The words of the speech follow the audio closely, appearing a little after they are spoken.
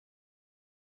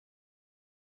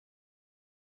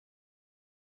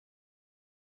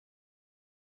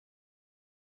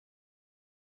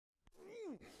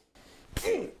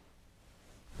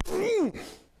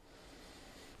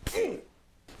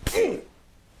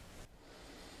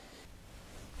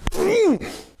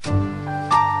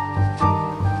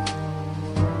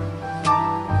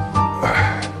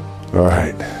All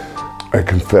right, I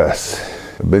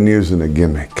confess, I've been using a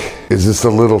gimmick. Is this a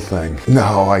little thing? No,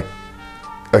 I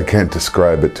can't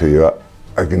describe it to you.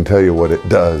 I can tell you what it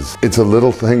does. It's a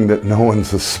little thing that no one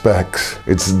suspects.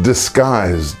 It's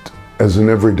disguised as an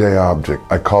everyday object.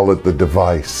 I call it the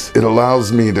device. It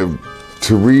allows me to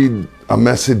read a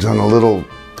message on a little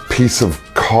piece of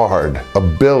card, a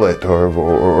billet,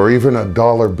 or even a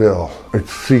dollar bill.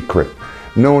 It's secret.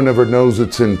 No one ever knows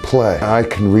it's in play. I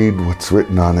can read what's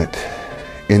written on it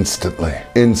instantly.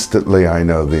 Instantly I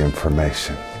know the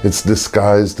information. It's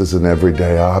disguised as an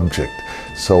everyday object,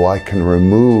 so I can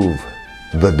remove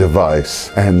the device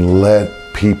and let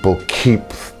people keep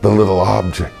the little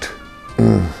object.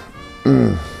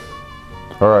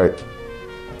 All right,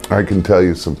 I can tell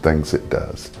you some things it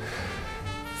does.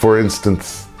 For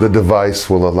instance, the device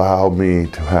will allow me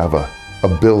to have a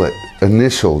billet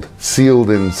initialed, sealed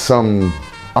in some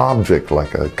object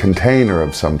like a container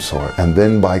of some sort, and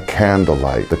then by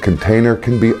candlelight the container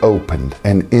can be opened,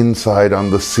 and inside on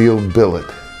the sealed billet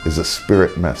is a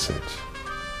spirit message.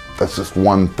 That's just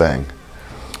one thing.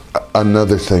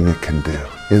 Another thing it can do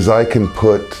is I can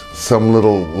put some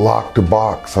little locked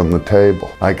box on the table.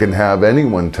 I can have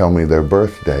anyone tell me their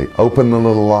birth date, open the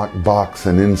little locked box,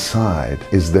 and inside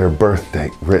is their birth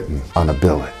date written on a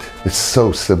billet. It's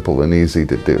so simple and easy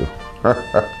to do.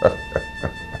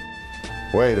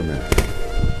 Wait a minute.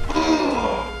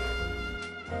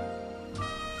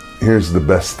 Here's the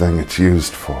best thing it's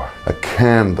used for. A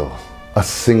candle. A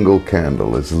single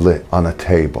candle is lit on a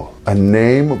table. A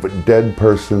name of a dead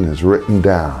person is written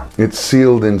down. It's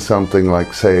sealed in something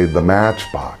like, say, the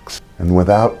matchbox. And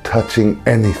without touching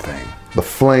anything, the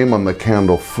flame on the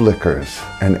candle flickers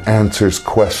and answers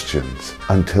questions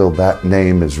until that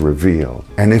name is revealed.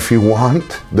 And if you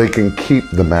want, they can keep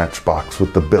the matchbox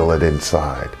with the billet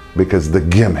inside, because the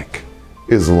gimmick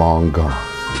is long gone.